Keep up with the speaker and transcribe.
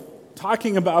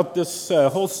talking about this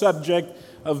whole subject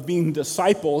of being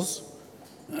disciples.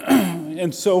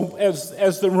 And so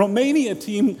as the Romania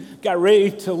team got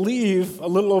ready to leave a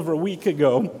little over a week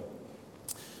ago,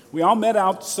 we all met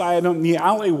outside on the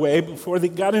alleyway before they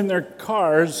got in their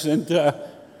cars, and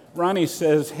Ronnie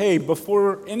says, "Hey,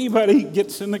 before anybody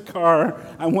gets in the car,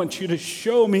 I want you to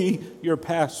show me your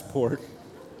passport."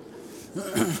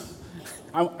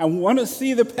 I want to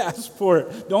see the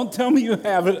passport. Don't tell me you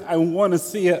have it. I want to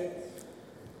see it.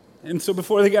 And so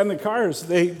before they got in the cars,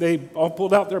 they all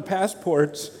pulled out their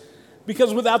passports,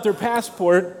 because without their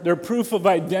passport, their proof of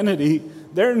identity,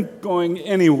 they're going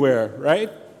anywhere,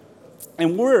 right?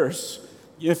 And worse,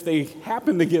 if they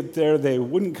happen to get there, they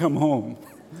wouldn't come home,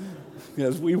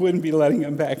 because we wouldn't be letting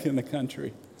them back in the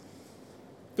country.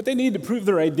 But they need to prove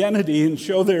their identity and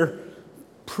show their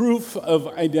proof of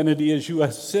identity as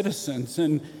U.S. citizens.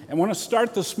 And I want to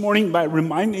start this morning by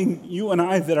reminding you and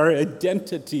I that our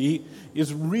identity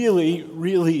is really,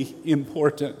 really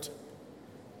important.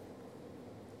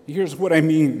 Here's what I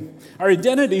mean. Our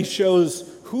identity shows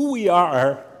who we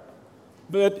are,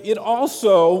 but it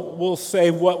also will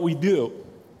say what we do.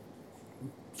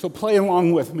 So play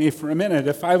along with me for a minute.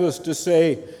 If I was to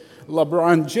say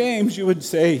LeBron James, you would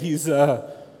say he's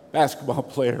a basketball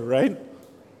player, right?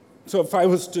 So if I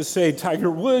was to say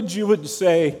Tiger Woods, you would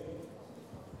say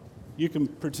you can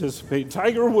participate.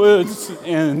 Tiger Woods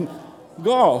and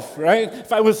golf, right?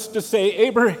 If I was to say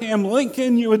Abraham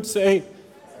Lincoln, you would say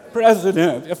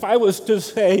president. If I was to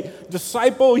say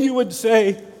disciple, you would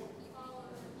say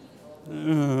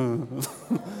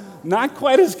not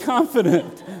quite as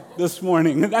confident this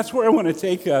morning. And that's where I want to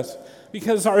take us,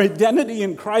 because our identity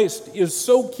in Christ is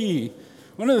so key.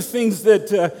 One of the things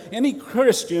that any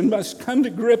Christian must come to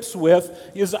grips with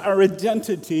is our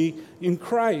identity in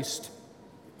Christ.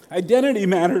 Identity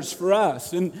matters for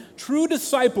us, and true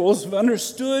disciples have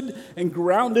understood and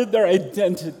grounded their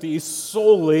identity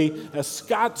solely, as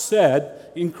Scott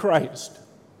said, in Christ.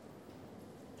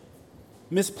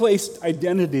 Misplaced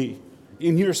identity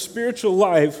in your spiritual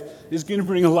life is going to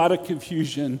bring a lot of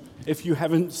confusion if you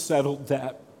haven't settled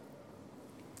that.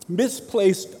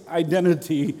 Misplaced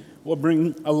identity will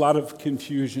bring a lot of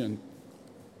confusion.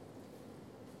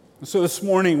 So this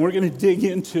morning, we're going to dig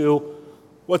into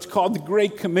what's called the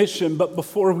Great Commission, but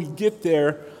before we get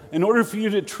there, in order for you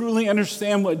to truly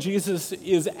understand what Jesus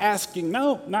is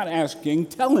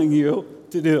telling you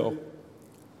to do,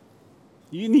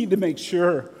 you need to make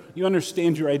sure you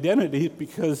understand your identity,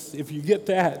 because if you get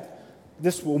that,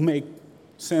 this will make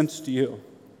sense to you.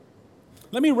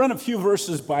 Let me run a few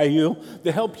verses by you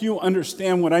to help you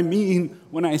understand what I mean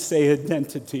when I say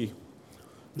identity.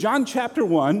 John chapter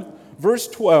 1, verse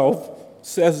 12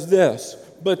 says this: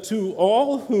 "But to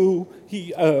all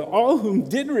whom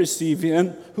did receive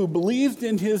him, who believed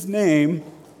in his name,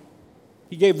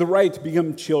 he gave the right to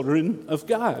become children of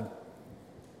God."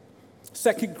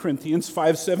 2 Corinthians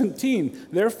 5:17,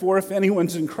 "Therefore, if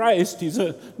anyone's in Christ, he's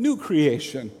a new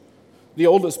creation. The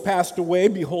old has passed away,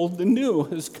 behold, the new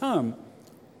has come."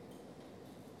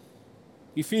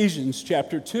 Ephesians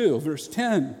chapter 2, verse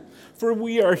 10, "For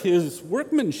we are his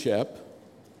workmanship,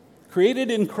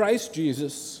 created in Christ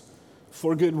Jesus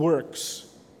for good works,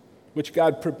 which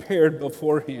God prepared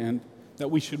beforehand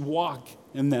that we should walk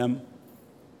in them."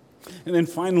 And then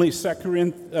finally,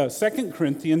 2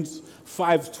 Corinthians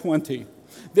 5:20,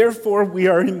 "Therefore we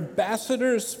are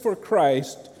ambassadors for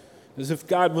Christ, as if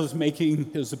God was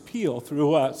making his appeal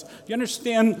through us." You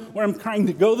understand where I'm trying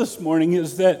to go this morning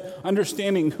is that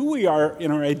understanding who we are in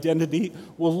our identity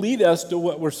will lead us to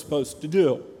what we're supposed to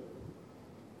do.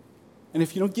 And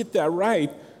if you don't get that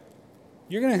right,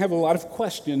 you're going to have a lot of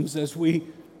questions as we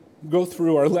go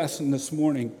through our lesson this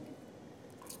morning.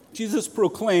 Jesus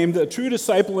proclaimed that a true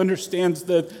disciple understands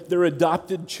that they're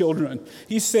adopted children.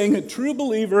 He's saying a true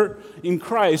believer in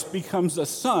Christ becomes a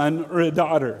son or a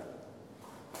daughter.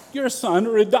 You're a son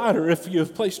or a daughter if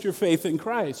you've placed your faith in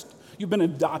Christ. You've been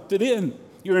adopted in.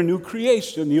 You're a new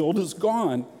creation. The old is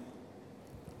gone.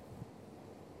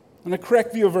 And a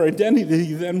correct view of our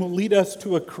identity then will lead us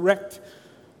to a correct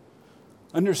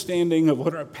understanding of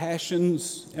what our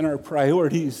passions and our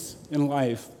priorities in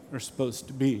life are supposed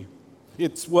to be.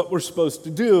 It's what we're supposed to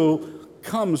do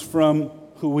comes from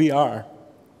who we are.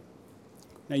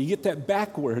 Now you get that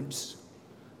backwards,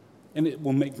 and it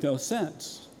will make no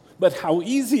sense. But how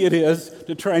easy it is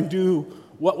to try and do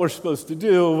what we're supposed to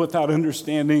do without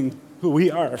understanding who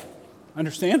we are.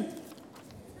 Understand?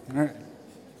 All right.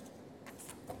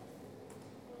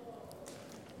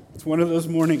 It's one of those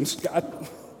mornings, Scott.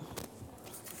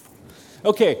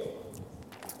 Okay.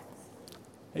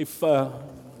 If,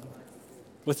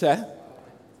 what's that?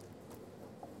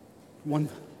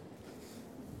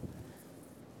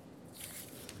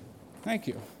 Thank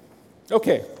you.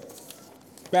 Okay,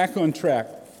 back on track.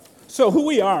 So who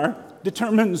we are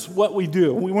determines what we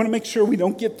do. We want to make sure we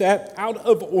don't get that out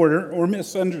of order or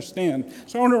misunderstand.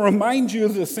 So I want to remind you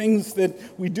of the things that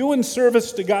we do in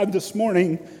service to God this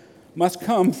morning must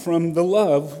come from the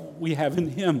love we have in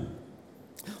Him.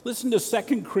 Listen to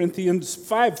 2 Corinthians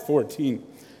 5:14.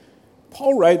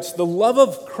 Paul writes, "The love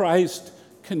of Christ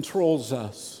controls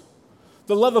us.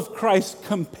 The love of Christ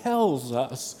compels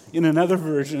us." In another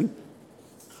version,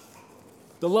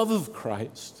 the love of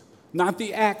Christ, not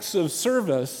the acts of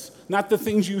service, not the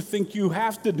things you think you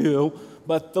have to do,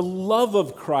 but the love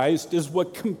of Christ is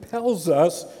what compels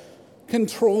us,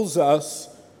 controls us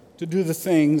to do the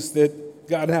things that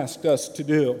God asked us to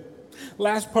do.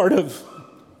 Last part of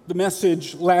the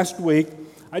message last week,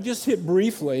 I just hit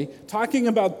briefly, talking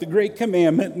about the Great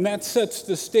Commandment, and that sets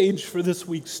the stage for this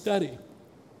week's study.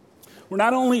 We're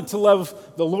not only to love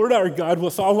the Lord our God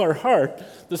with all our heart,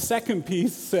 the second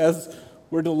piece says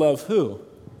we're to love who?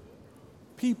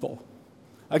 People.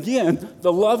 Again,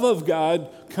 the love of God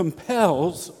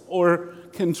compels or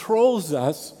controls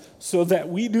us so that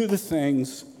we do the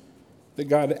things that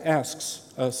God asks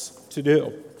us to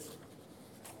do.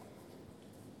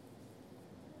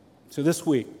 So this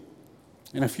week,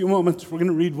 in a few moments, we're going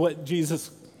to read what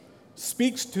Jesus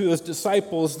speaks to his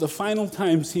disciples the final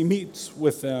times he meets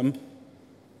with them.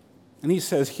 And he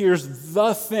says, here's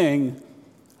the thing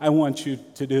I want you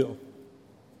to do.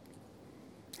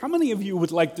 How many of you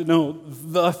would like to know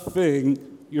the thing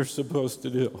you're supposed to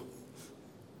do?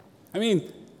 I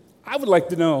mean, I would like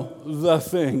to know the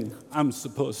thing I'm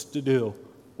supposed to do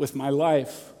with my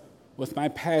life, with my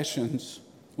passions,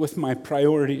 with my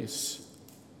priorities.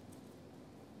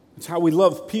 It's how we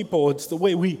love people. It's the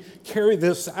way we carry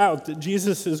this out that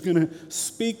Jesus is going to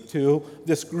speak to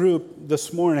this group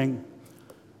this morning.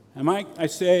 And I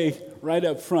say right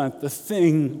up front, the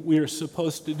thing we are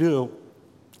supposed to do,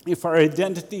 if our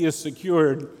identity is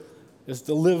secured, is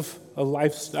to live a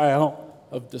lifestyle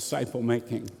of disciple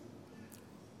making.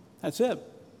 That's it.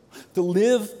 To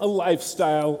live a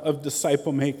lifestyle of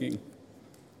disciple making.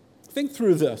 Think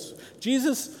through this.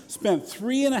 Jesus spent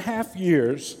 3.5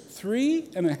 years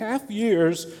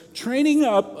training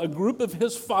up a group of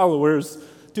his followers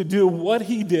to do what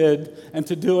he did and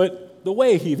to do it the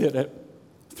way he did it.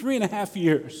 3.5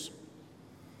 years.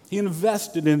 He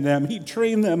invested in them. He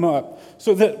trained them up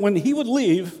so that when he would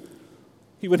leave,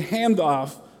 he would hand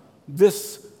off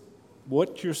this,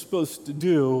 what you're supposed to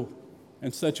do,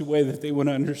 in such a way that they would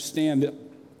understand it.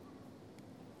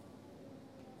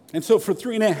 And so for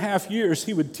 3.5 years,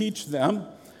 he would teach them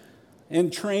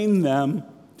and train them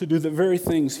to do the very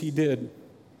things he did.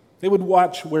 They would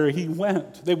watch where he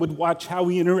went. They would watch how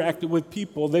he interacted with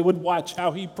people. They would watch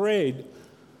how he prayed.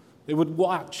 They would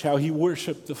watch how he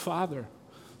worshiped the Father.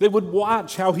 They would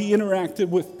watch how he interacted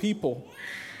with people.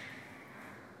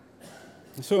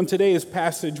 And so in today's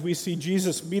passage, we see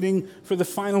Jesus meeting for the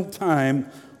final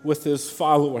time with his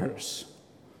followers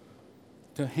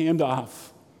to hand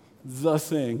off the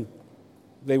thing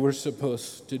they were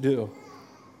supposed to do.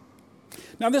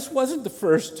 Now, this wasn't the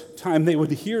first time they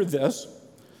would hear this.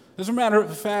 As a matter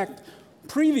of fact,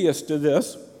 previous to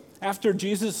this, after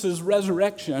Jesus'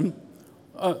 resurrection,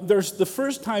 there's the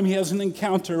first time he has an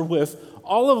encounter with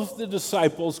all of the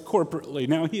disciples corporately.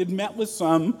 Now, he had met with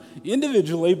some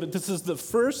individually, but this is the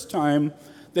first time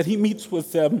that he meets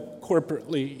with them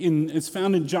corporately. It's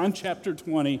found in John chapter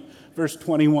 20, verse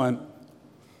 21.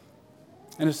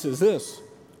 And it says this,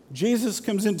 Jesus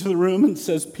comes into the room and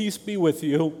says, "Peace be with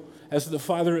you. As the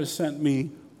Father has sent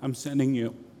me, I'm sending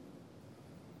you."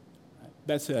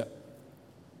 That's it.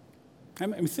 I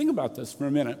mean, think about this for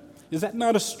a minute. Is that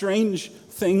not a strange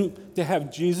thing to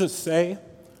have Jesus say?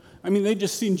 I mean, they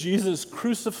just seen Jesus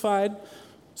crucified.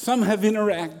 Some have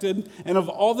interacted. And of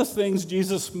all the things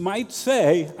Jesus might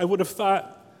say, I would have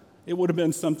thought it would have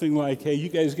been something like, hey, you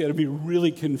guys got to be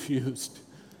really confused.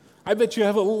 I bet you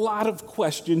have a lot of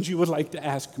questions you would like to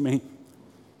ask me.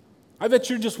 I bet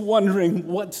you're just wondering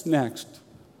what's next.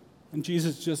 And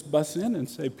Jesus just busts in and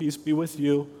say, "Peace be with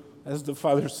you. As the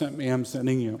Father sent me, I'm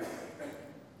sending you."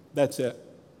 That's it.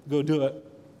 Go do it.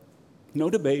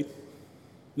 No debate.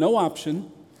 No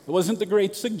option. It wasn't the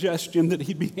great suggestion that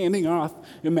he'd be handing off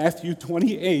in Matthew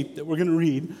 28 that we're going to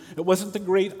read. It wasn't the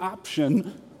great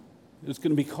option. It was going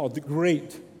to be called the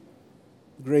Great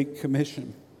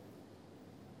Commission.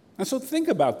 And so think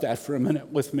about that for a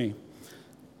minute with me.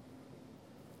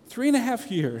 3.5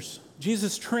 years,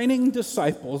 Jesus training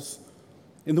disciples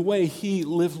in the way he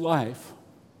lived life.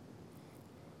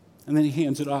 And then he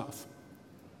hands it off.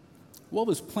 What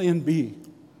was plan B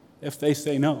if they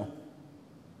say no?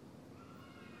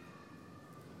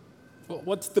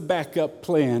 What's the backup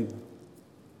plan?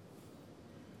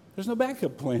 There's no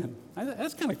backup plan.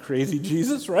 That's kind of crazy,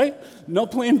 Jesus, right? No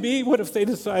plan B? What if they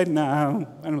decide, nah,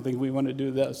 I don't think we want to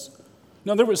do this?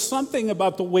 No, there was something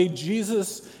about the way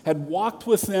Jesus had walked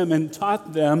with them and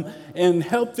taught them and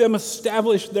helped them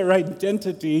establish their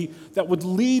identity that would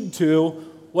lead to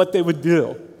what they would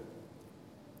do.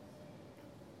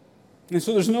 And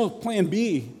so there's no plan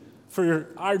B for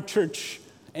our church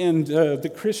and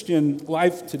the Christian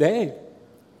life today.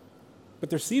 But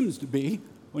there seems to be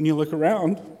when you look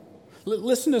around.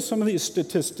 Listen to some of these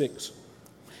statistics.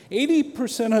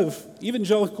 80% of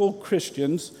evangelical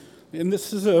Christians, and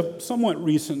this is a somewhat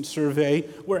recent survey,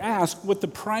 were asked what the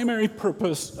primary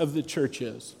purpose of the church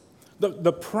is.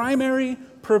 The primary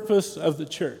purpose of the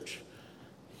church.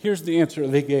 Here's the answer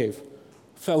they gave: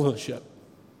 fellowship.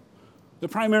 The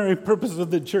primary purpose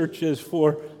of the church is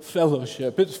for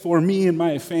fellowship. It's for me and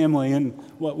my family and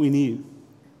what we need.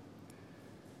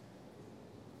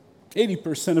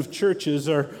 80% of churches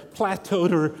are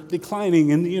plateaued or declining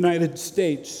in the United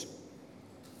States.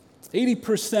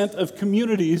 80% of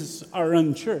communities are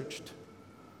unchurched.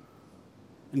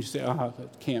 And you say,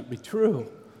 that can't be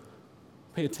true.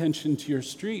 Pay attention to your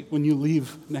street when you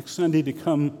leave next Sunday to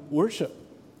come worship.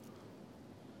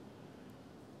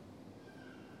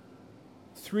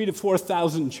 3,000 to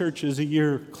 4,000 churches a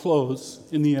year close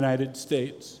in the United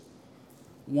States.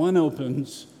 One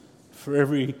opens for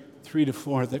every 3 to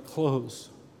 4 that close.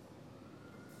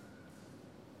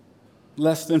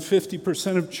 Less than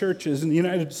 50% of churches in the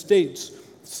United States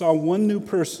saw one new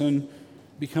person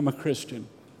become a Christian.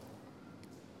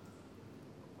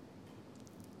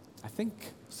 I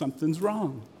think something's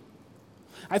wrong.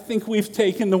 I think we've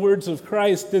taken the words of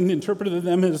Christ and interpreted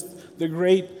them as the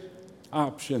great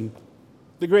option,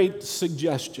 the great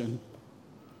suggestion.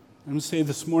 I'm going to say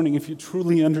this morning, if you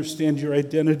truly understand your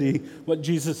identity, what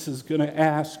Jesus is going to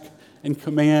ask and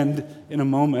command in a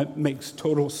moment makes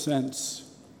total sense.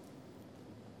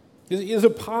 Is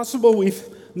it possible we've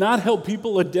not helped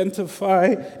people identify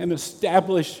and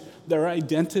establish their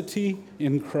identity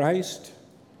in Christ?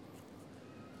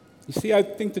 You see, I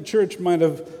think the church might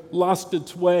have lost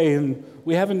its way, and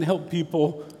we haven't helped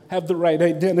people have the right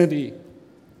identity.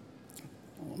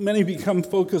 Many become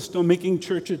focused on making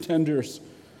church attenders.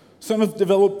 Some have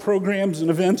developed programs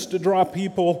and events to draw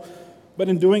people, but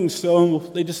in doing so,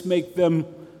 they just make them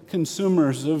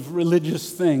consumers of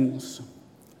religious things.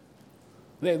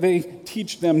 They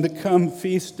teach them to come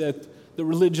feast at the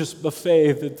religious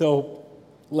buffet that they'll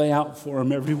lay out for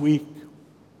them every week.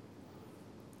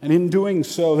 And in doing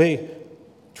so, they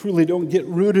truly don't get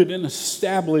rooted and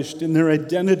established in their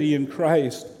identity in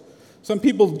Christ. Some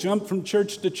people jump from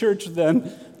church to church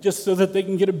then just so that they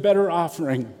can get a better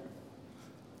offering.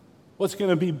 What's going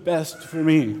to be best for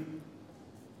me?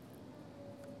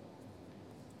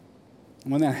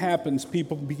 And when that happens,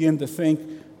 people begin to think,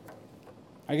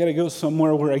 I got to go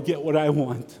somewhere where I get what I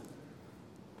want,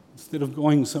 instead of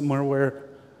going somewhere where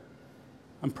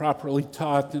I'm properly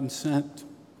taught and sent.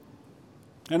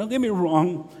 And don't get me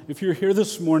wrong, if you're here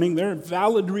this morning, there are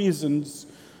valid reasons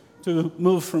to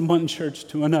move from one church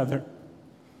to another.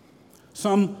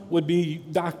 Some would be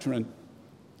doctrine.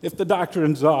 If the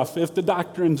doctrine's off, if the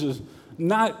doctrine is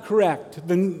not correct,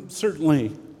 then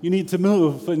certainly you need to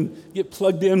move and get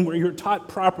plugged in where you're taught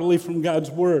properly from God's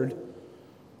Word.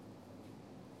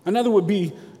 Another would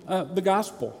be the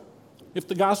gospel. If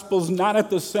the gospel's not at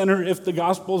the center, if the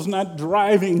gospel's not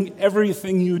driving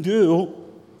everything you do,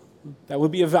 that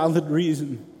would be a valid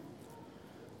reason.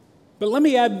 But let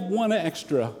me add one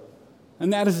extra,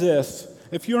 and that is this.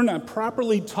 If you're not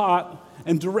properly taught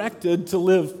and directed to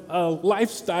live a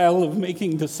lifestyle of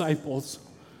making disciples,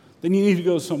 then you need to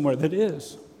go somewhere that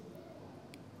is.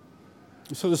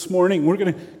 So this morning, we're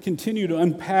going to continue to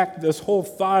unpack this whole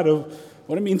thought of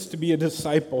what it means to be a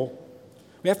disciple.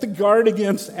 We have to guard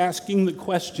against asking the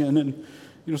question, and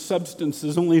Substance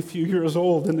is only a few years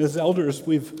old, and as elders,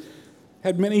 we've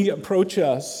had many approach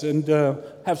us and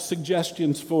have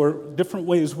suggestions for different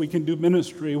ways we can do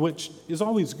ministry, which is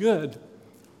always good.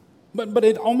 But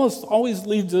it almost always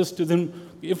leads us to then,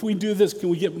 if we do this, can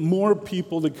we get more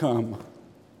people to come?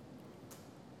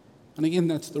 And again,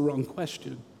 that's the wrong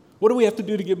question. What do we have to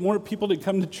do to get more people to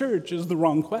come to church is the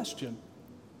wrong question.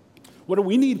 What do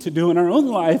we need to do in our own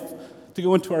life to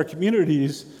go into our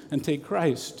communities and take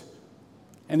Christ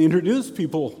and introduce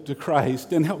people to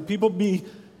Christ and help people be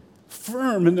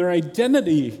firm in their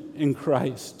identity in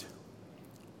Christ?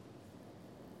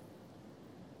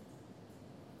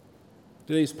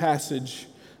 Today's passage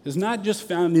is not just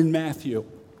found in Matthew.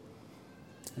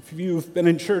 If you've been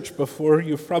in church before,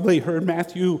 you've probably heard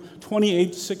Matthew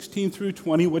 28, 16 through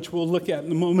 20, which we'll look at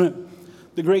in a moment.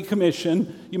 the Great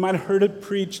Commission. You might have heard it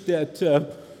preached at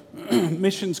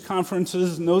missions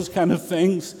conferences and those kind of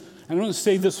things. And I want to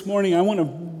say this morning, I want to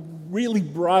really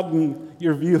broaden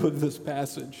your view of this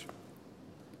passage.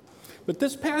 But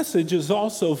this passage is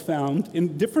also found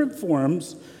in different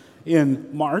forms in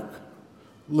Mark,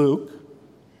 Luke,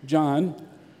 John,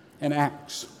 and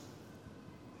Acts.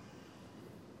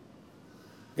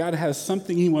 God has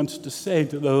something he wants to say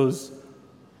to those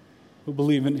who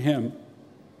believe in him.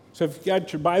 So if you've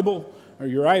got your Bible or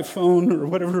your iPhone or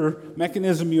whatever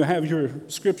mechanism you have your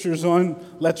scriptures on,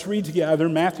 let's read together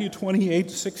Matthew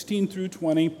 28, 16 through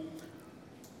 20.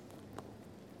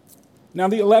 Now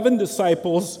the 11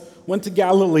 disciples went to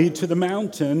Galilee to the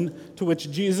mountain to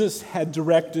which Jesus had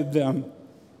directed them.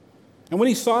 And when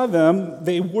he saw them,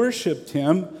 they worshiped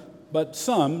him, but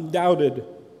some doubted.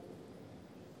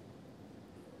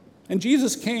 And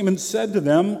Jesus came and said to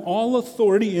them, "All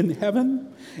authority in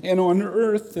heaven and on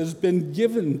earth has been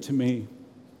given to me.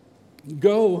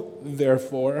 Go,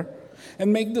 therefore,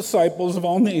 and make disciples of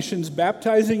all nations,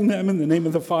 baptizing them in the name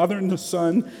of the Father and the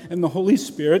Son and the Holy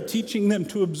Spirit, teaching them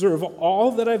to observe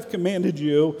all that I've commanded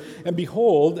you. And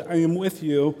behold, I am with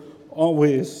you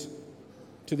always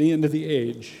to the end of the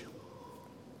age."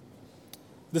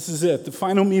 This is it, the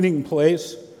final meeting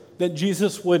place that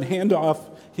Jesus would hand off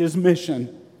his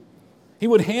mission. He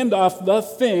would hand off the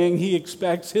thing he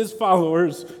expects his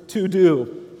followers to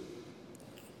do.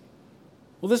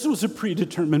 Well, this was a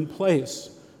predetermined place.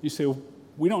 You say,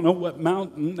 we don't know what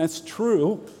mountain. That's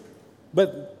true.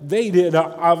 But they did,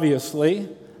 obviously.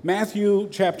 Matthew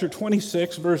chapter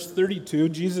 26, verse 32,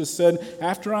 Jesus said,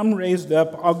 "After I'm raised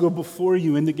up, I'll go before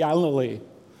you into Galilee.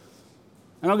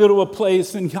 And I'll go to a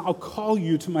place and I'll call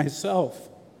you to myself."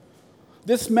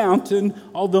 This mountain,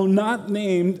 although not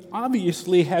named,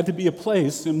 obviously had to be a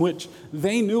place in which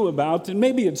they knew about and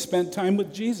maybe had spent time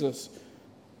with Jesus.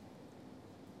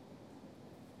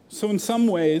 So in some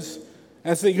ways,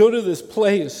 as they go to this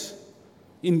place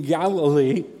in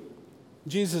Galilee,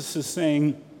 Jesus is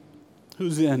saying,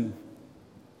 "Who's in?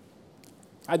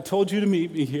 I told you to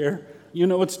meet me here. You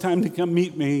know it's time to come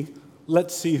meet me.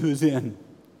 Let's see who's in.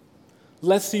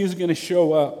 Let's see who's going to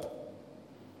show up."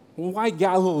 Well, why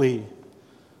Galilee?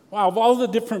 Wow, of all the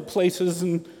different places,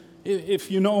 and if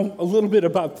you know a little bit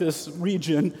about this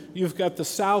region, you've got the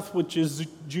south, which is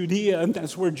Judea, and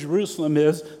that's where Jerusalem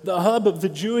is, the hub of the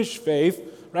Jewish faith,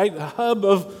 right? The hub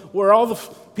of where all the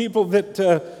people that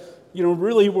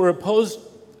really were opposed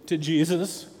to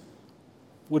Jesus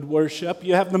would worship.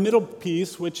 You have the middle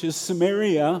piece, which is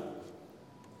Samaria.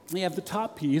 You have the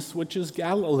top piece, which is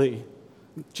Galilee.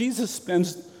 Jesus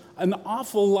spends an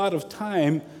awful lot of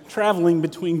time traveling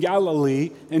between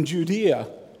Galilee and Judea.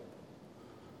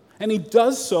 And he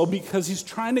does so because he's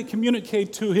trying to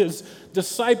communicate to his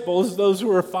disciples, those who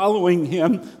are following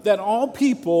him, that all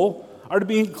people are to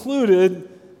be included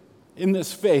in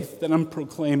this faith that I'm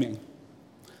proclaiming.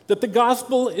 That the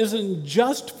gospel isn't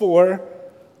just for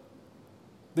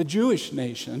the Jewish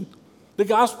nation. The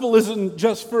gospel isn't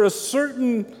just for a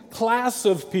certain class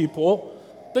of people.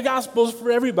 The gospel is for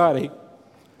everybody.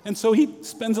 And so he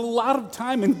spends a lot of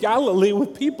time in Galilee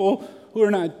with people who are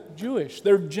not Jewish.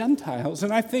 They're Gentiles.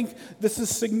 And I think this is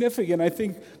significant. I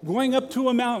think going up to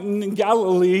a mountain in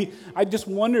Galilee, I just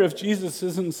wonder if Jesus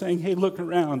isn't saying, "Hey, look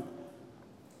around.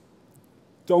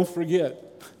 Don't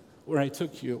forget where I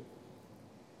took you."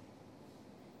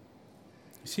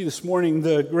 You see, this morning,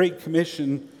 the Great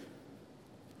Commission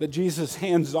that Jesus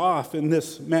hands off in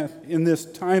this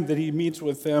time that he meets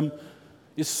with them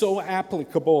is so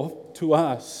applicable to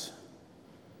us.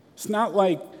 It's not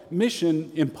like Mission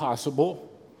Impossible.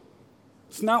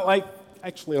 It's not like,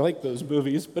 actually I like those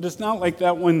movies, but it's not like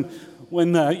that when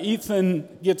Ethan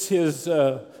gets his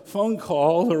phone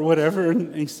call or whatever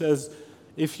and he says,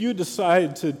 "If you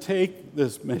decide to take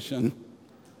this mission,"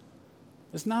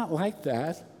 it's not like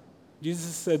that.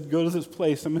 Jesus said, "Go to this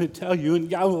place. I'm going to tell you in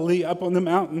Galilee up on the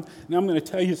mountain, and I'm going to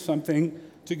tell you something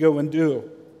to go and do."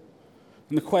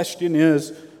 And the question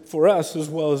is, for us as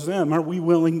well as them, are we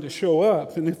willing to show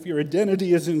up? And if your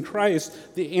identity is in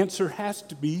Christ, the answer has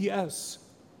to be yes.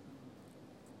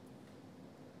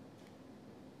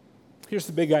 Here's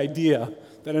the big idea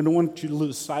that I don't want you to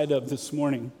lose sight of this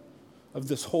morning, of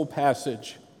this whole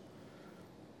passage.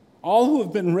 All who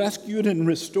have been rescued and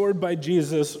restored by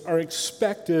Jesus are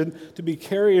expected to be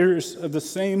carriers of the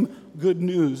same good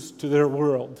news to their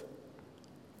world.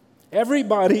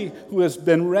 Everybody who has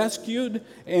been rescued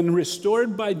and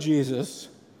restored by Jesus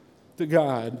to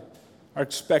God are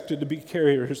expected to be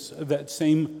carriers of that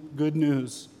same good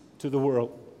news to the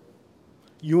world.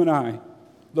 You and I,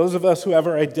 those of us who have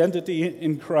our identity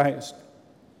in Christ.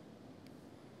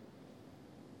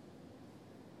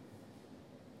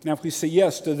 Now, if we say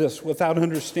yes to this without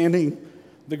understanding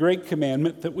the great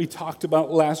commandment that we talked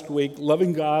about last week,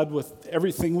 loving God with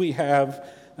everything we have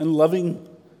and loving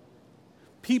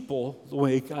people the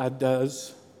way God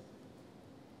does,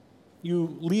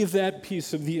 you leave that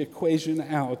piece of the equation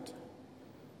out.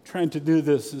 Trying to do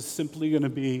this is simply going to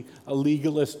be a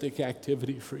legalistic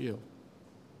activity for you.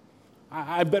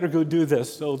 I better go do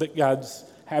this so that God's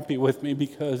happy with me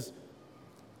because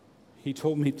He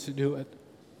told me to do it.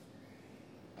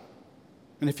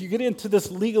 And if you get into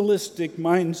this legalistic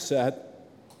mindset,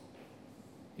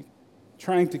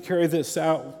 trying to carry this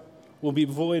out will be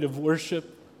void of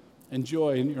worship and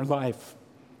joy in your life.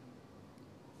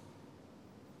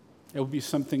 It will be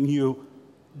something you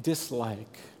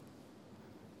dislike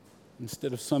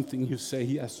instead of something you say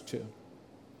yes to.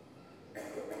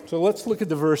 So let's look at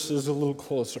the verses a little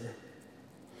closer.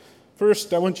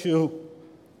 First, I want you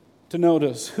to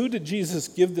notice, who did Jesus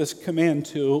give this command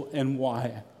to and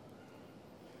why?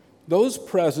 Those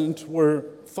present were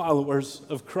followers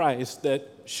of Christ that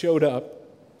showed up.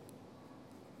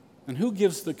 And who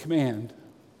gives the command?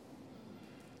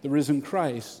 The risen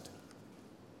Christ.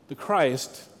 The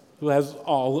Christ who has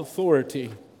all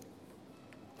authority.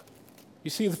 You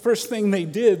see, the first thing they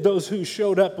did, those who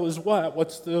showed up, was what?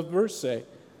 What's the verse say?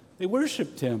 They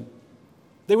worshiped Him.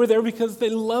 They were there because they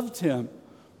loved Him.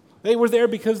 They were there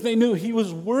because they knew He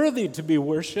was worthy to be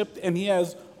worshiped and He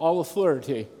has all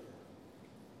authority.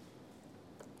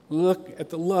 Look at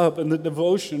the love and the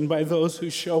devotion by those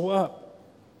who show up.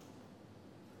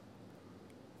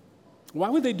 Why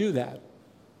would they do that?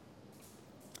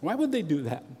 Why would they do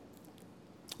that?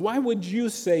 Why would you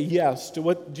say yes to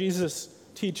what Jesus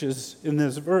teaches in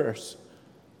this verse?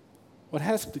 What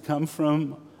has to come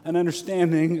from an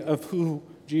understanding of who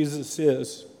Jesus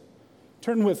is.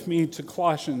 Turn with me to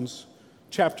Colossians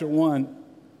chapter 1,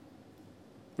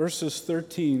 verses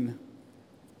 13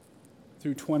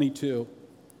 through 22.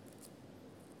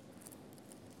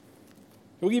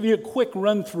 We'll give you a quick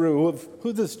run through of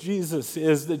who this Jesus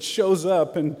is that shows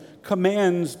up and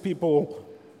commands people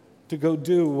to go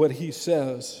do what He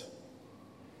says.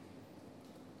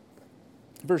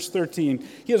 Verse 13,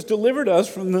 He has delivered us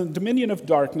from the dominion of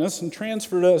darkness and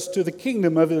transferred us to the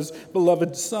kingdom of His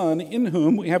beloved Son, in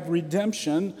whom we have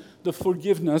redemption, the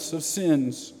forgiveness of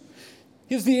sins.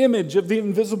 He is the image of the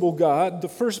invisible God, the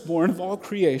firstborn of all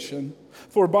creation.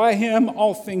 For by Him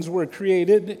all things were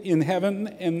created in heaven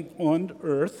and on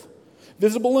earth,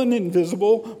 visible and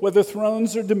invisible, whether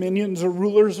thrones or dominions or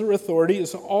rulers or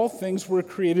authorities, all things were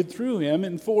created through Him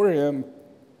and for Him.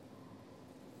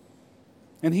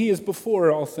 And He is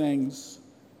before all things,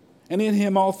 and in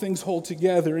Him all things hold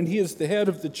together, and He is the head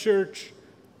of the church.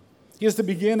 He is the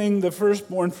beginning, the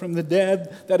firstborn from the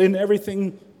dead, that in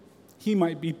everything He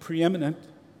might be preeminent.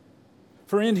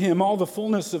 For in Him all the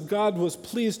fullness of God was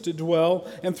pleased to dwell,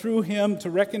 and through Him to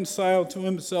reconcile to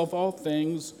Himself all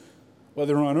things,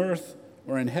 whether on earth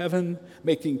or in heaven,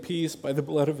 making peace by the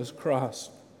blood of His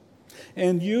cross.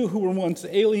 And you who were once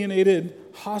alienated,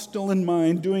 hostile in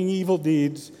mind, doing evil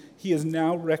deeds, He has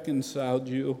now reconciled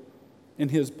you in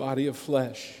His body of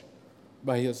flesh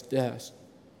by His death.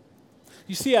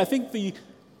 You see, I think the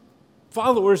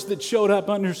followers that showed up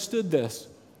understood this.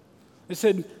 They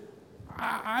said,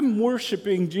 I'm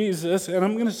worshiping Jesus, and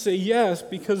I'm going to say yes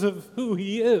because of who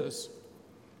He is.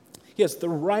 He has the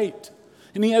right,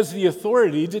 and He has the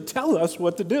authority to tell us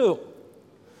what to do.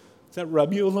 Does that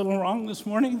rub you a little wrong this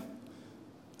morning?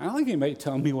 I don't think anybody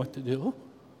telling me what to do.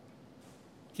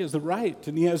 He has the right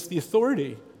and He has the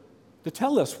authority to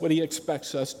tell us what He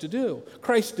expects us to do.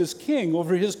 Christ is king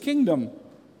over His kingdom.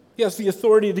 He has the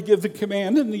authority to give the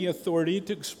command and the authority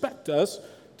to expect us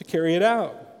to carry it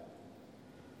out.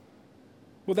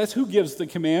 Well, that's who gives the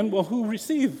command. Well, who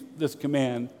received this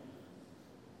command?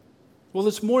 Well,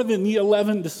 it's more than the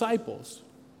 11 disciples.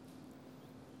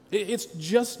 It's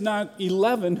just not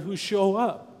 11 who show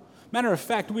up. Matter of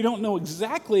fact, we don't know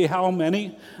exactly how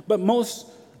many, but most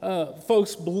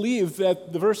folks believe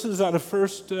that the verses out of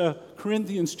 1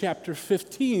 Corinthians chapter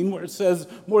 15, where it says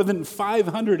more than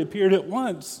 500 appeared at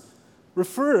once,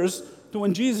 refers to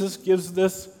when Jesus gives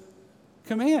this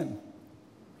command.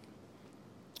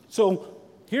 So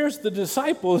here's the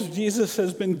disciples Jesus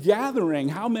has been gathering.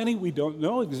 How many? We don't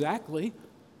know exactly,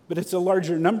 but it's a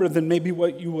larger number than maybe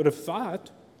what you would have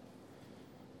thought.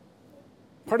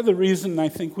 Part of the reason I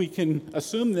think we can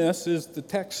assume this is the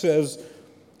text says,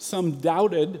 some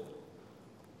doubted.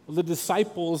 Well, the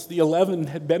disciples, the 11,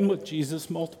 had been with Jesus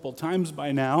multiple times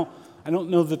by now. I don't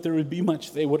know that there would be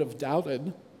much they would have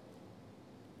doubted.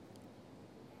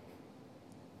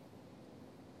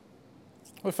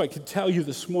 What if I could tell you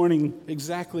this morning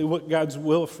exactly what God's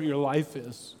will for your life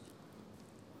is?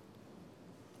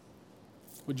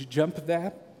 Would you jump at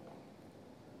that?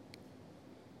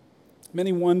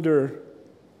 Many wonder,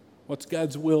 what's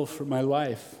God's will for my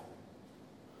life?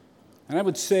 And I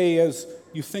would say, as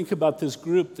you think about this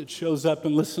group that shows up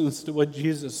and listens to what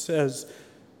Jesus says,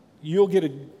 you'll get a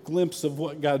glimpse of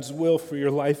what God's will for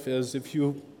your life is if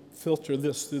you filter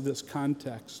this through this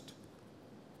context.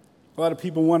 A lot of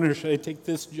people wonder, should I take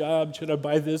this job? Should I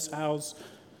buy this house?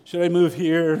 Should I move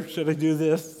here? Should I do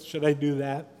this? Should I do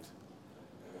that?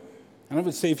 And I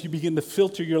would say if you begin to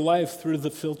filter your life through the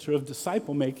filter of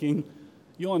disciple making,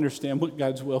 you'll understand what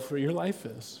God's will for your life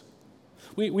is.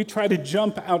 We try to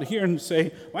jump out here and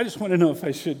say, well, I just want to know if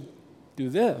I should do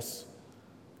this.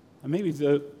 And maybe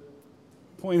the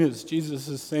point is Jesus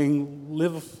is saying,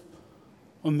 live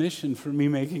a mission for me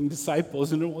making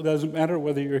disciples, and it doesn't matter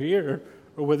whether you're here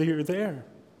or whether you're there.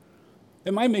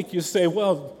 It might make you say,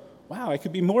 well, wow, I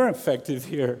could be more effective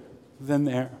here than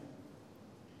there.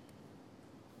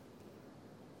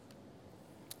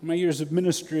 In my years of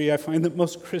ministry, I find that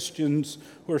most Christians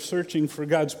who are searching for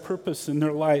God's purpose in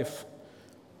their life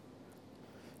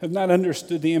have not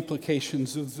understood the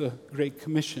implications of the Great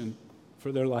Commission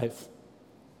for their life.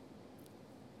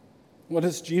 What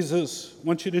does Jesus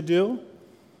want you to do?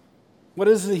 What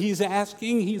is it he's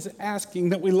asking? He's asking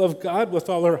that we love God with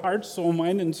all our heart, soul,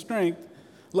 mind, and strength,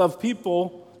 love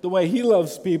people the way he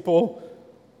loves people,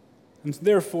 and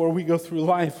therefore we go through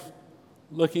life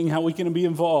looking how we can be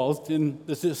involved in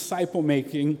this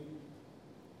disciple-making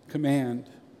command.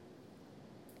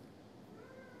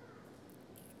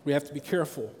 We have to be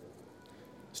careful.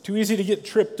 It's too easy to get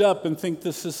tripped up and think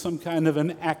this is some kind of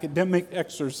an academic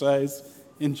exercise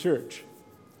in church.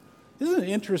 Isn't it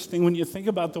interesting when you think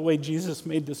about the way Jesus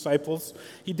made disciples?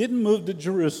 He didn't move to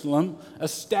Jerusalem,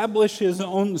 establish his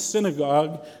own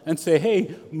synagogue, and say,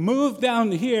 hey, move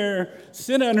down here,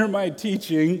 sit under my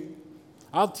teaching.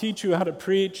 I'll teach you how to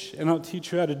preach, and I'll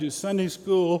teach you how to do Sunday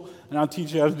school, and I'll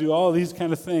teach you how to do all these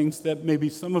kind of things that maybe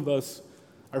some of us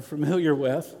are familiar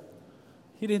with.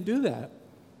 He didn't do that.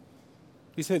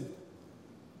 He said,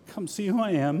 come see who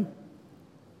I am,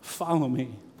 follow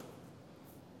me.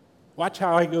 Watch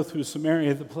how I go through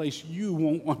Samaria, the place you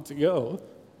won't want to go.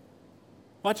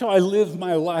 Watch how I live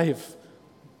my life.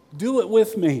 Do it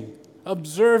with me.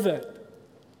 Observe it.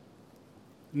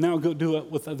 Now go do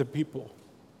it with other people.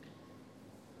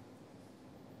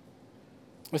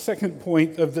 The second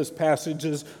point of this passage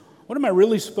is, what am I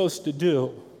really supposed to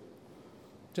do?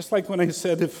 Just like when I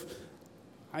said, if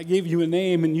I gave you a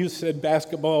name and you said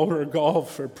basketball or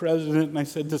golf or president, and I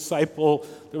said disciple,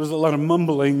 there was a lot of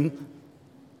mumbling.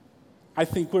 I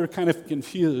think we're kind of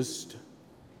confused.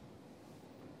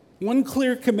 One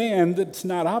clear command that's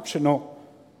not optional,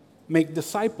 make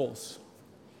disciples.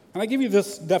 And I give you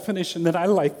this definition that I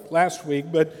liked last week,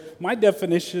 but my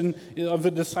definition of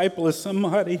a disciple is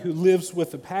somebody who lives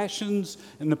with the passions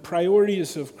and the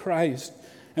priorities of Christ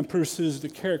and pursues the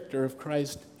character of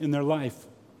Christ in their life.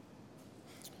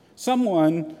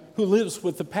 Someone who lives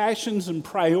with the passions and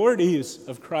priorities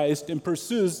of Christ and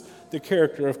pursues the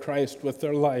character of Christ with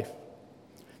their life.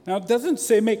 Now, it doesn't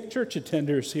say make church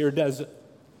attenders here, does it?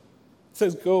 It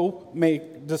says go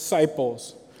make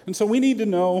disciples. And so we need to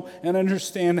know and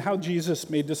understand how Jesus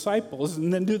made disciples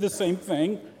and then do the same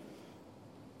thing.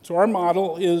 So our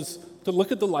model is to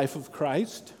look at the life of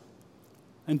Christ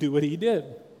and do what he did.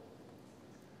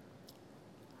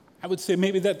 I would say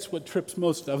maybe that's what trips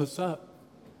most of us up.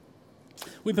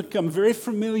 We become very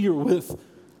familiar with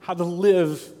how to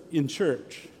live in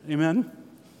church. Amen?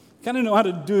 Kind of know how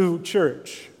to do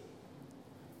church.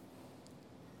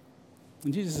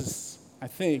 And Jesus, I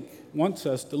think, wants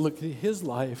us to look at his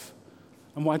life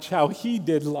and watch how he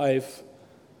did life,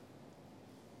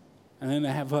 and then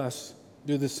to have us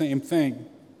do the same thing.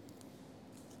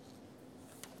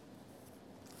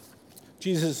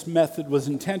 Jesus' method was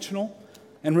intentional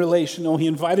and relational. He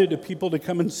invited the people to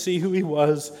come and see who he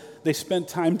was. They spent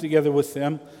time together with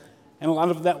them, and a lot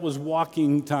of that was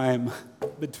walking time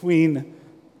between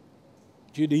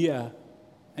Judea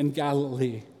and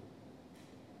Galilee.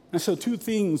 And so two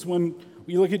things, when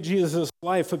we look at Jesus'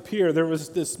 life appear, there was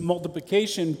this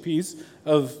multiplication piece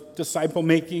of disciple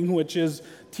making, which is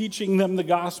teaching them the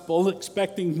gospel,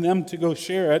 expecting them to go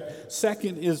share it.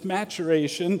 Second is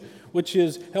maturation, which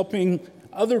is helping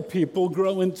other people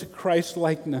grow into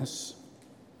Christ-likeness.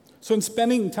 So in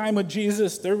spending time with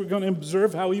Jesus, they were going to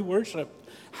observe how he worshiped,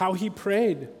 how he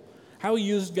prayed, how he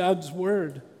used God's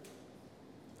word,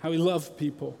 how he loved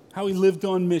people, how he lived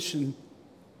on mission,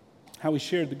 how he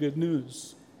shared the good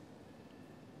news.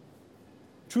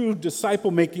 True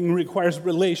disciple-making requires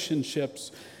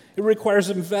relationships. It requires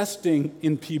investing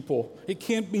in people. It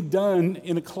can't be done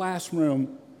in a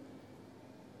classroom.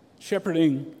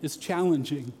 Shepherding is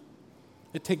challenging.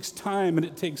 It takes time and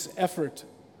it takes effort.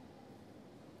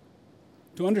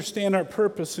 To understand our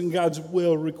purpose in God's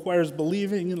will requires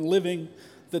believing and living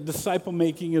that disciple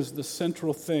making is the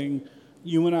central thing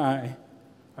you and I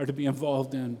are to be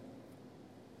involved in.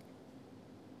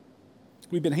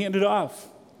 We've been handed off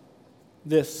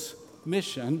this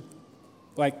mission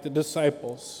like the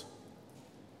disciples.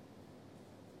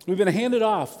 We've been handed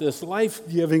off this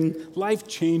life-giving,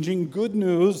 life-changing good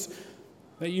news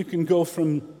that you can go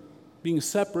from being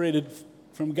separated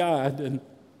from God and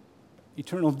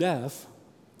eternal death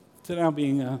to now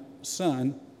being a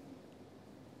son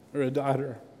or a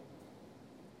daughter.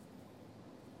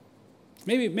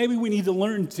 Maybe we need to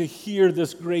learn to hear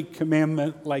this great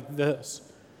commandment like this.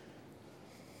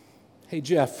 Hey,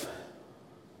 Jeff,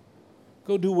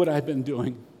 go do what I've been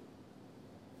doing.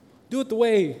 Do it the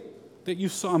way that you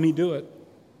saw me do it.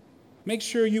 Make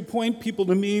sure you point people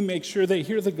to me. Make sure they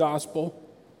hear the gospel.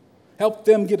 Help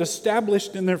them get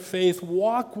established in their faith.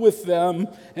 Walk with them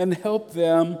and help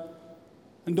them.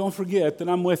 And don't forget that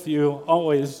I'm with you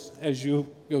always as you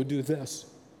go do this.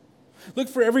 Look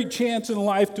for every chance in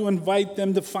life to invite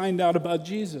them to find out about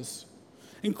Jesus.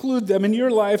 Include them in your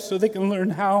life so they can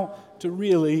learn how to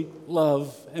really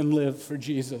love and live for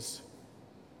Jesus.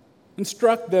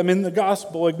 Instruct them in the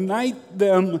gospel. Ignite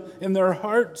them in their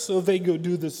heart so they go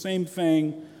do the same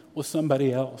thing with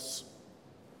somebody else.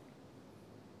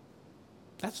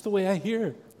 That's the way I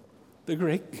hear the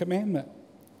Great Commandment,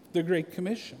 the Great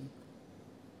Commission.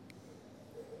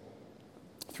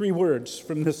 3 words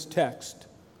from this text.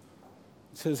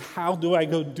 It says, how do I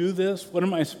go do this? What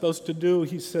am I supposed to do?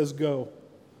 He says, go.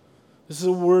 This is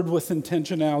a word with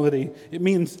intentionality. It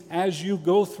means as you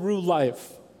go through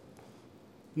life.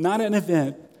 Not an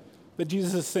event, but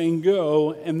Jesus is saying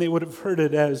go, and they would have heard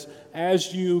it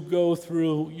as you go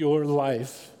through your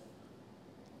life,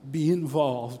 be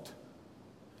involved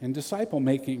in disciple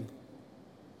making.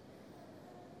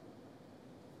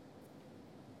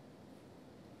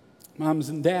 Moms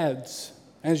and dads,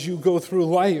 as you go through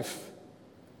life,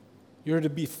 you're to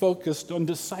be focused on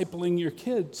discipling your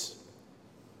kids.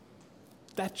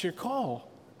 That's your call.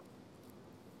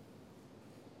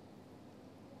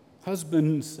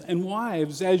 Husbands and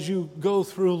wives, as you go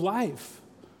through life,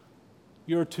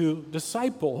 you're to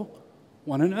disciple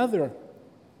one another.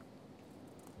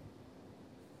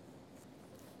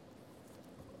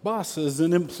 Bosses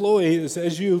and employees,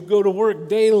 as you go to work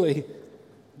daily,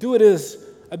 do it as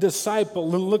a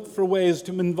disciple and look for ways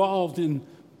to be involved in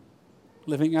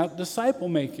living out disciple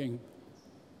making.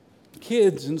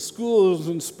 Kids in schools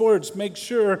and sports, make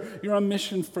sure you're on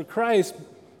mission for Christ,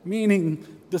 meaning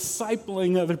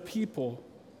discipling other people.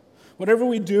 Whatever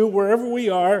we do, wherever we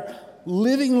are,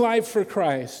 living life for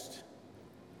Christ,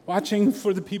 watching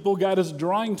for the people God is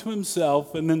drawing to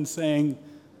himself, and then saying,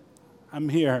 I'm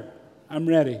here, I'm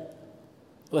ready,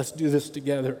 let's do this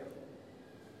together.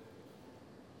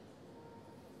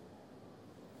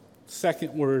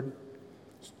 Second word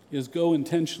is go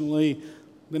intentionally.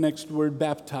 The next word,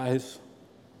 baptize.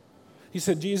 He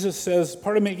said, Jesus says,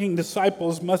 part of making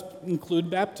disciples must include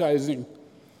baptizing.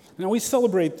 Now, we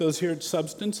celebrate those here at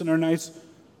Substance in our nice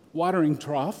watering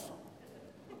trough,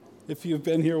 if you've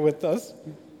been here with us.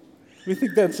 We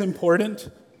think that's important.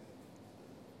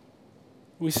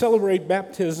 We celebrate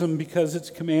baptism because it's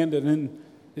commanded, and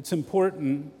it's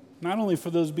important, not only for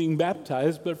those being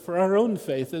baptized, but for our own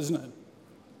faith, isn't it?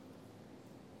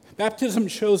 Baptism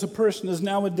shows a person is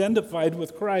now identified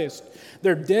with Christ.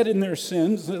 They're dead in their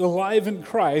sins, they're alive in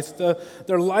Christ,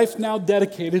 their life now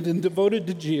dedicated and devoted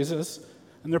to Jesus,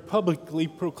 and they're publicly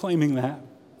proclaiming that.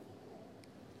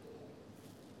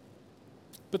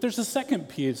 But there's a second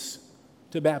piece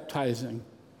to baptizing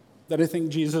that I think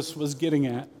Jesus was getting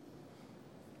at.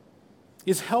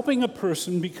 Is helping a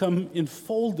person become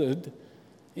enfolded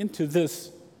into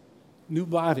this new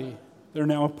body they're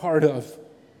now a part of.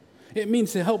 It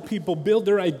means to help people build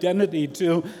their identity,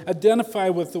 to identify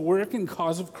with the work and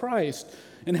cause of Christ,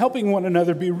 and helping one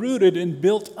another be rooted and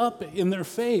built up in their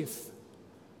faith.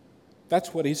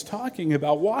 That's what he's talking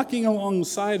about, walking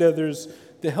alongside others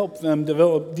to help them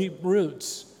develop deep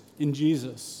roots in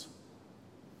Jesus.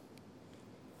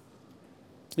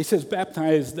 He says,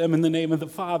 baptize them in the name of the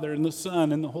Father and the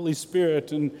Son and the Holy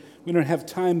Spirit. And we don't have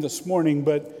time this morning,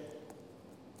 but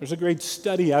there's a great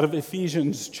study out of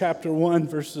Ephesians chapter 1,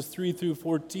 verses 3 through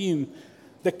 14,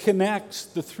 that connects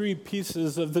the 3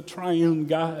 pieces of the triune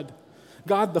God.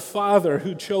 God the Father,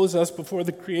 who chose us before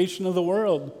the creation of the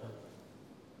world.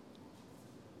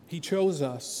 He chose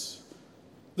us.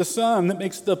 The Son that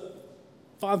makes the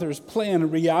Father's plan a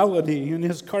reality, and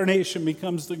his carnation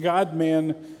becomes the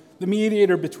God-man, the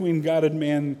mediator between God and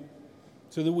man,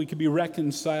 so that we can be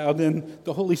reconciled, and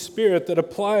the Holy Spirit that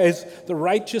applies the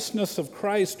righteousness of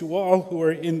Christ to all who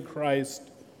are in Christ.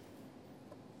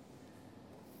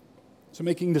 So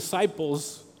making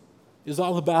disciples is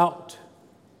all about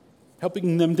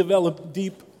helping them develop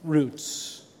deep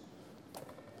roots.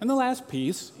 And the last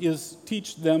piece is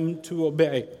teach them to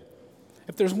obey.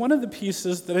 If there's one of the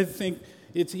pieces that I think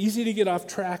it's easy to get off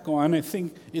track on, I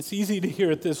think it's easy to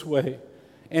hear it this way: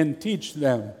 and teach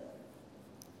them.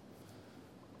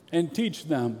 And teach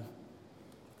them.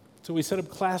 So we set up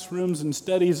classrooms and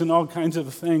studies and all kinds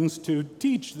of things to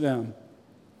teach them.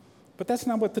 But that's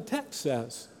not what the text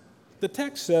says. The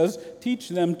text says, teach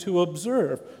them to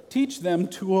observe, teach them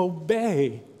to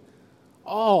obey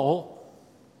all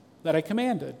that I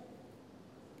commanded.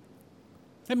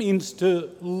 That means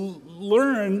to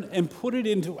learn and put it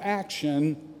into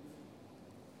action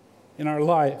in our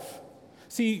life.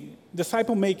 See,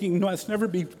 disciple making must never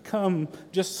become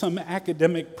just some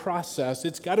academic process.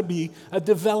 It's got to be a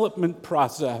development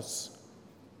process.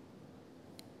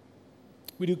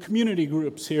 We do community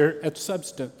groups here at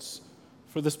Substance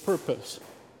for this purpose.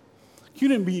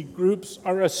 Community groups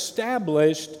are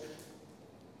established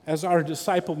as our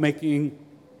disciple making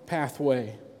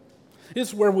pathway.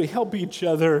 It's where we help each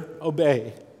other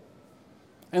obey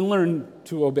and learn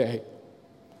to obey.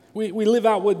 We live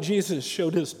out what Jesus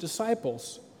showed his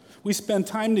disciples. We spend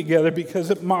time together because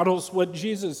it models what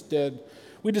Jesus did.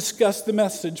 We discuss the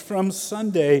message from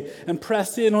Sunday and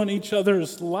press in on each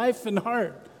other's life and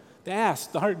heart to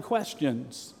ask the hard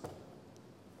questions.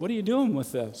 What are you doing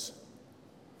with this?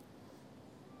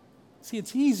 See,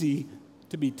 it's easy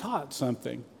to be taught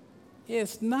something.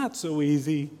 It's not so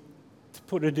easy to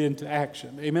put it into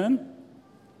action. Amen?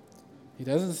 He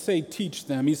doesn't say teach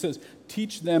them. He says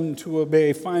teach them to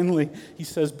obey. Finally, he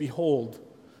says behold.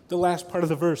 The last part of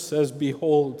the verse says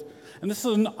behold. And this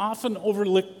is an often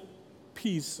overlooked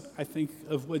piece, I think,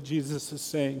 of what Jesus is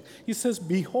saying. He says,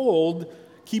 behold,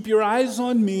 keep your eyes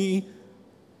on me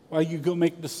while you go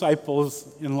make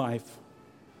disciples in life.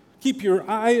 Keep your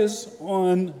eyes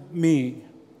on me.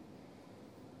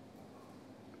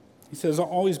 He says, I'll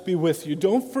always be with you.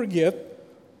 Don't forget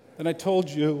that I told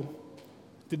you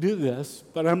to do this,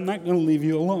 but I'm not going to leave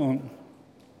you alone.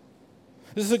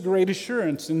 This is a great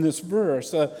assurance in this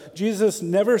verse. Jesus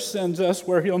never sends us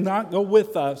where he'll not go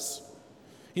with us.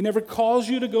 He never calls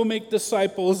you to go make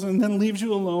disciples and then leaves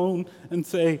you alone and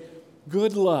say,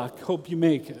 good luck, hope you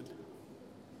make it.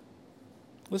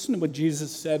 Listen to what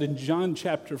Jesus said in John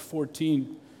chapter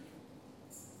 14.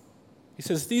 He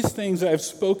says, these things I have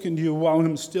spoken to you while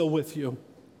I'm still with you.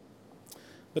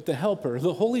 But the Helper,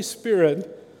 the Holy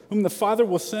Spirit, whom the Father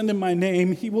will send in my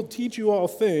name, he will teach you all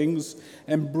things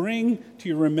and bring to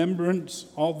your remembrance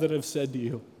all that I've said to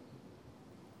you.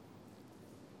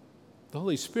 The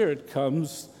Holy Spirit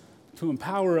comes to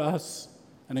empower us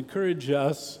and encourage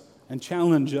us and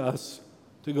challenge us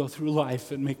to go through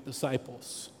life and make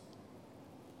disciples.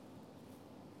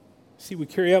 See, we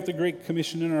carry out the Great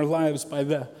Commission in our lives by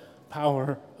the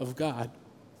power of God.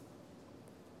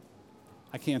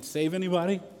 I can't save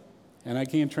anybody, and I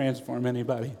can't transform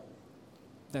anybody.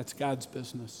 That's God's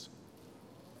business.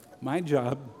 My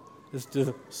job is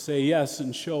to say yes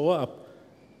and show up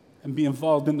and be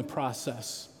involved in the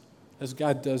process as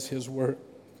God does his work.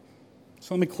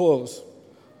 So let me close.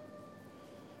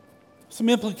 Some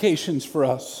implications for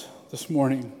us this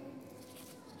morning.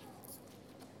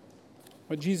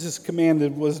 What Jesus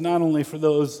commanded was not only for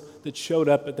those that showed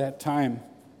up at that time.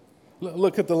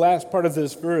 Look at the last part of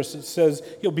this verse. It says,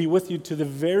 he'll be with you to the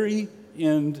very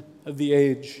end of the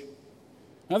age.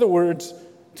 In other words,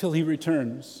 till he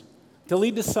returns. Till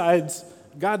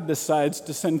God decides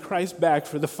to send Christ back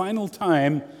for the final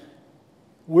time,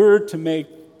 we're to make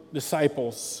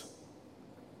disciples.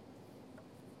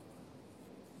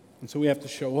 And so we have to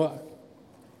show up.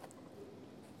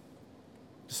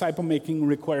 Disciple making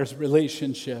requires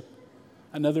relationship.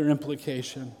 Another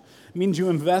implication. It means you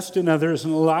invest in others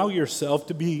and allow yourself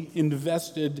to be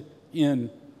invested in.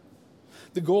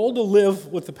 The goal to live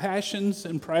with the passions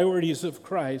and priorities of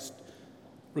Christ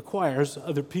requires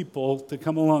other people to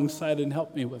come alongside and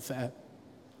help me with that.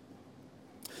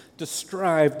 To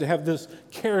strive to have this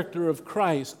character of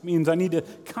Christ means I need to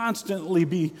constantly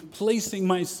be placing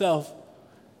myself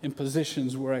in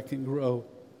positions where I can grow.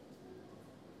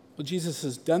 Well, Jesus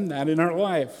has done that in our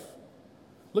life.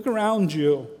 Look around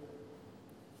you.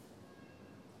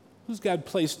 Who's God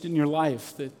placed in your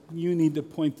life that you need to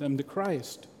point them to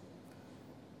Christ?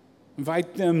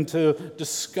 Invite them to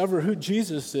discover who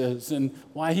Jesus is and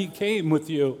why he came with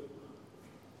you.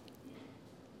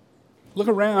 Look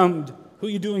around. Who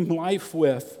are you doing life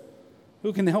with?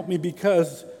 Who can help me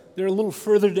because they're a little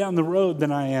further down the road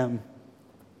than I am.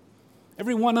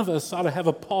 Every one of us ought to have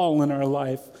a Paul in our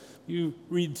life. You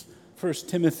read 1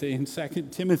 Timothy and 2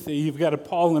 Timothy, you've got a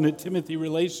Paul and a Timothy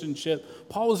relationship.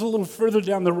 Paul was a little further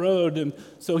down the road, and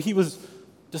so he was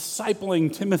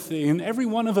discipling Timothy, and every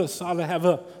one of us ought to have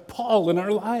a Paul in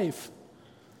our life.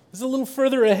 There's a little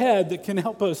further ahead that can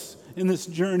help us in this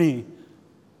journey,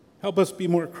 help us be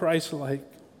more Christ-like.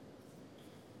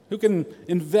 Who can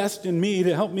invest in me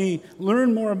to help me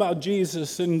learn more about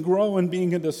Jesus and grow in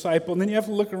being a disciple? And then you have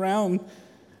to look around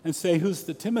and say, who's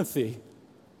the Timothy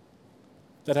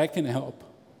that I can help?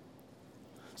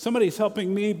 Somebody's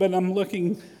helping me, but I'm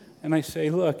looking and I say,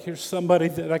 look, here's somebody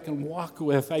that I can walk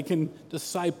with, I can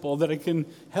disciple, that I can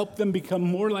help them become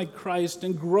more like Christ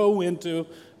and grow into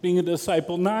being a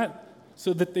disciple, not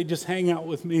so that they just hang out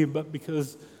with me, but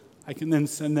because I can then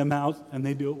send them out and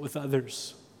they do it with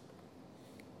others.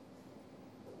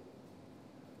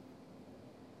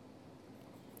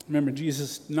 Remember,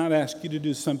 Jesus did not ask you to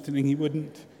do something he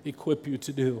wouldn't equip you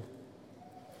to do.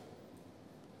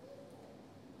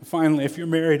 Finally, if you're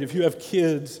married, if you have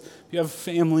kids, if you have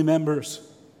family members,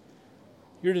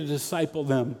 you're to disciple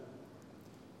them.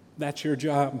 That's your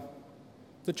job.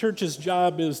 The church's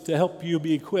job is to help you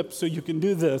be equipped so you can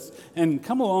do this and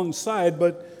come alongside,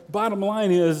 but bottom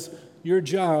line is your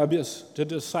job is to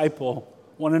disciple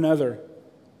one another.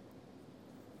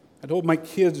 I told my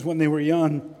kids when they were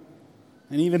young,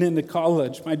 and even into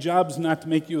college, my job's not to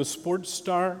make you a sports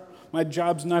star. My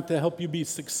job's not to help you be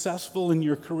successful in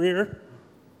your career.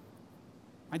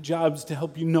 My job's to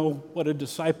help you know what a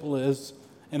disciple is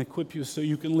and equip you so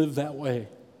you can live that way.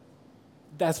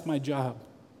 That's my job.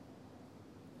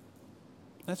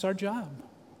 That's our job.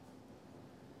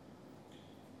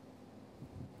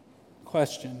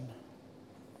 Question: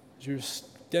 is your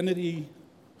identity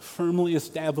firmly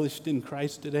established in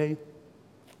Christ today?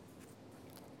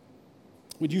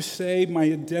 Would you say my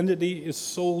identity is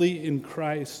solely in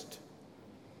Christ?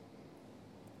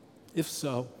 If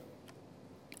so,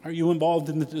 are you involved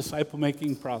in the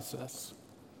disciple-making process?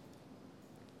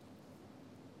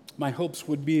 My hopes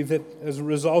would be that as a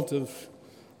result of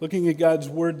looking at God's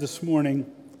Word this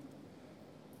morning,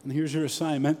 and here's your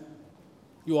assignment,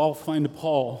 you all find a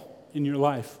Paul in your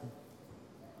life.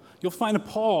 You'll find a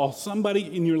Paul,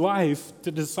 somebody in your life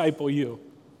to disciple you.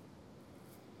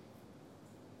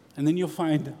 And then you'll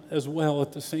find as well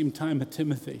at the same time a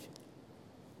Timothy.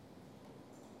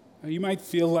 Now, you might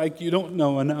feel like you don't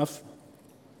know enough.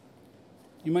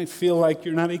 You might feel like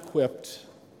you're not equipped.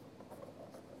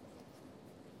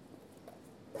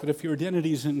 But if your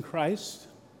identity is in Christ,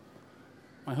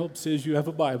 my hope is you have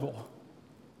a Bible.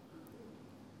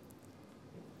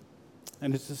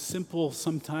 And it's as simple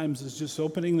sometimes as just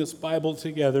opening this Bible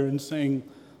together and saying,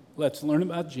 let's learn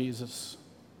about Jesus.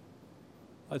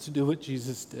 Let's do what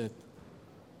Jesus did.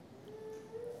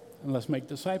 And let's make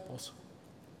disciples.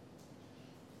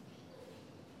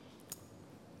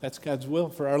 That's God's will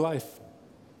for our life.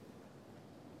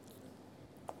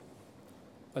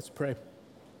 Let's pray.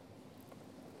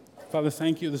 Father,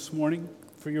 thank you this morning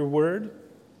for your word.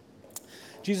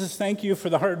 Jesus, thank you for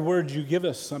the hard words you give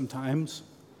us sometimes.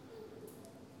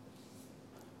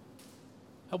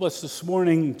 Help us this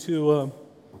morning to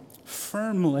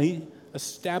firmly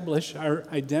establish our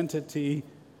identity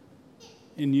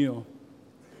in you.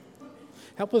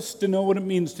 Help us to know what it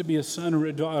means to be a son or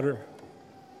a daughter.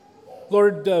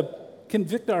 Lord,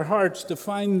 convict our hearts to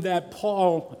find that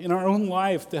Paul in our own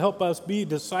life to help us be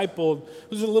discipled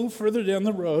who's a little further down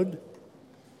the road.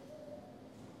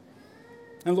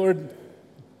 And Lord,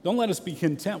 don't let us be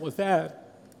content with that.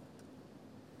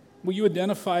 Will you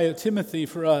identify a Timothy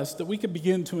for us that we could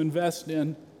begin to invest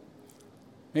in?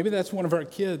 Maybe that's one of our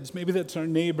kids. Maybe that's our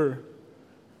neighbor.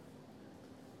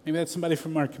 Maybe that's somebody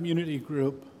from our community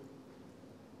group.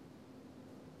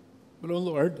 But, oh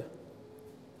Lord,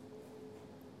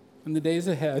 in the days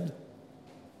ahead,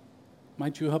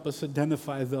 might you help us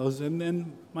identify those, and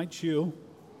then might you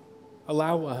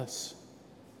allow us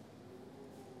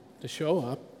to show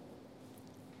up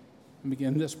and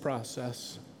begin this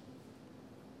process.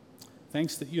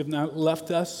 Thanks that you have not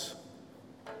left us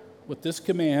with this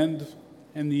command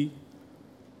and the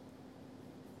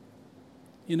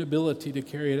inability to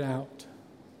carry it out.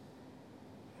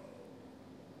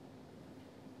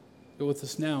 Go with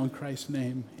us now in Christ's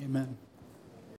name. Amen.